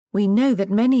We know that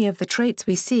many of the traits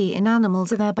we see in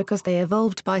animals are there because they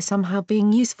evolved by somehow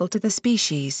being useful to the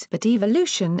species. But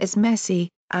evolution is messy,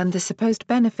 and the supposed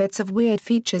benefits of weird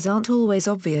features aren't always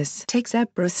obvious. Take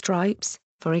zebra stripes,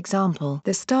 for example.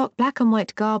 The stark black and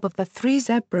white garb of the three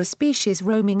zebra species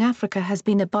roaming Africa has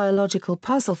been a biological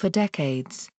puzzle for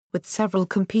decades, with several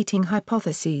competing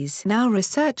hypotheses. Now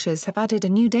researchers have added a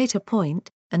new data point,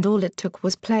 and all it took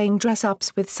was playing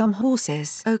dress-ups with some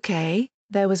horses. Okay,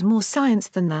 there was more science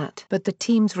than that. But the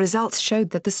team's results showed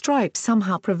that the stripes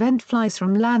somehow prevent flies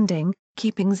from landing,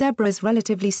 keeping zebras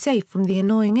relatively safe from the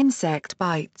annoying insect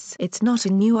bites. It's not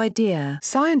a new idea.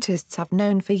 Scientists have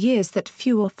known for years that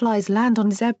fewer flies land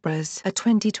on zebras. A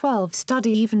 2012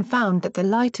 study even found that the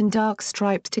light and dark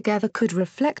stripes together could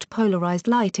reflect polarized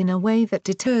light in a way that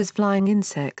deters flying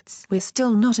insects. We're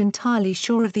still not entirely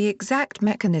sure of the exact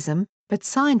mechanism, but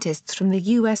scientists from the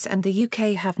US and the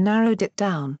UK have narrowed it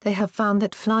down. They have found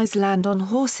that flies land on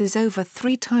horses over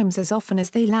 3 times as often as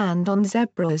they land on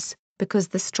zebras, because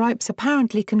the stripes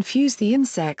apparently confuse the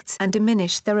insects and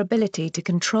diminish their ability to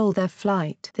control their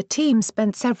flight. The team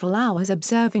spent several hours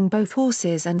observing both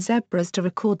horses and zebras to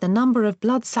record the number of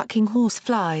blood-sucking horse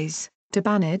flies,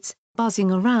 tabanids,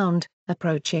 buzzing around,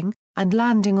 approaching, and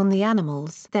landing on the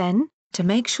animals. Then, to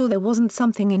make sure there wasn't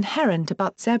something inherent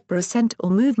about zebra scent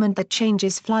or movement that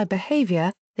changes fly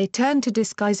behavior, they turned to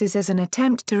disguises as an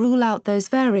attempt to rule out those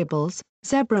variables,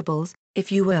 zebrables, if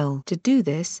you will. To do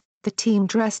this, the team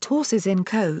dressed horses in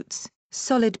coats,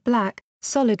 solid black,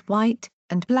 solid white,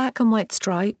 and black and white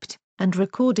striped, and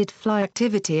recorded fly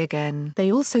activity again.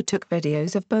 They also took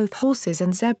videos of both horses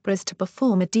and zebras to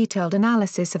perform a detailed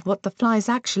analysis of what the flies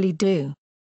actually do,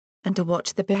 and to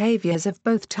watch the behaviors of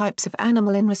both types of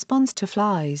animal in response to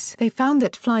flies. They found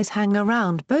that flies hang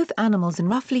around both animals in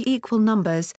roughly equal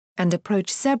numbers, and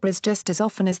approach zebras just as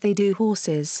often as they do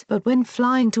horses. But when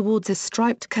flying towards a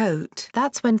striped coat,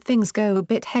 that's when things go a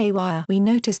bit haywire. We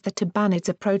noticed that tabanids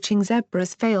approaching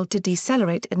zebras failed to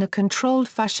decelerate in a controlled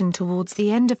fashion towards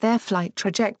the end of their flight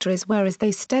trajectories, whereas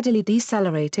they steadily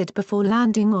decelerated before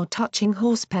landing or touching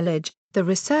horse pelage, the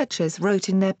researchers wrote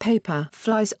in their paper.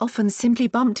 Flies often simply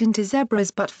bumped into zebras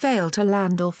but failed to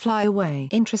land or fly away.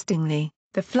 Interestingly,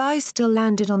 the flies still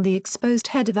landed on the exposed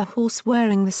head of a horse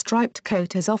wearing the striped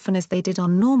coat as often as they did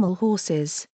on normal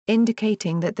horses,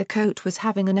 indicating that the coat was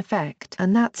having an effect.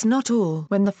 And that's not all.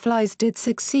 When the flies did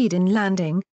succeed in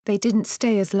landing, they didn't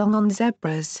stay as long on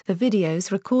zebras. The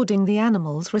videos recording the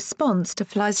animals' response to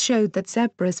flies showed that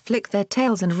zebras flick their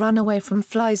tails and run away from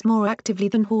flies more actively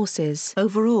than horses.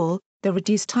 Overall, the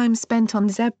reduced time spent on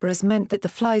zebras meant that the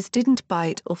flies didn't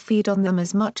bite or feed on them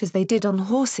as much as they did on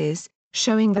horses,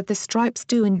 showing that the stripes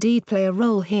do indeed play a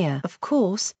role here. Of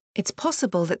course, it's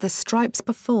possible that the stripes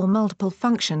perform multiple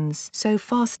functions. So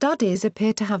far studies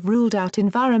appear to have ruled out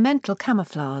environmental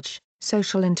camouflage,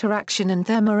 social interaction and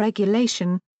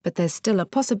thermoregulation, but there's still a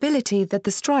possibility that the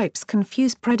stripes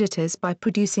confuse predators by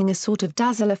producing a sort of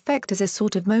dazzle effect as a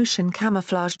sort of motion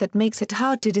camouflage that makes it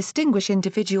hard to distinguish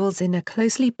individuals in a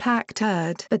closely packed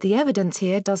herd. But the evidence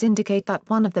here does indicate that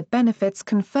one of the benefits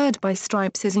conferred by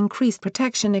stripes is increased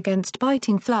protection against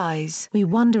biting flies. We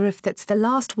wonder if that's the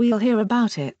last we'll hear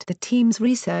about it. The team's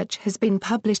research has been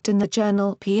published in the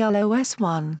journal PLOS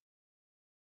One.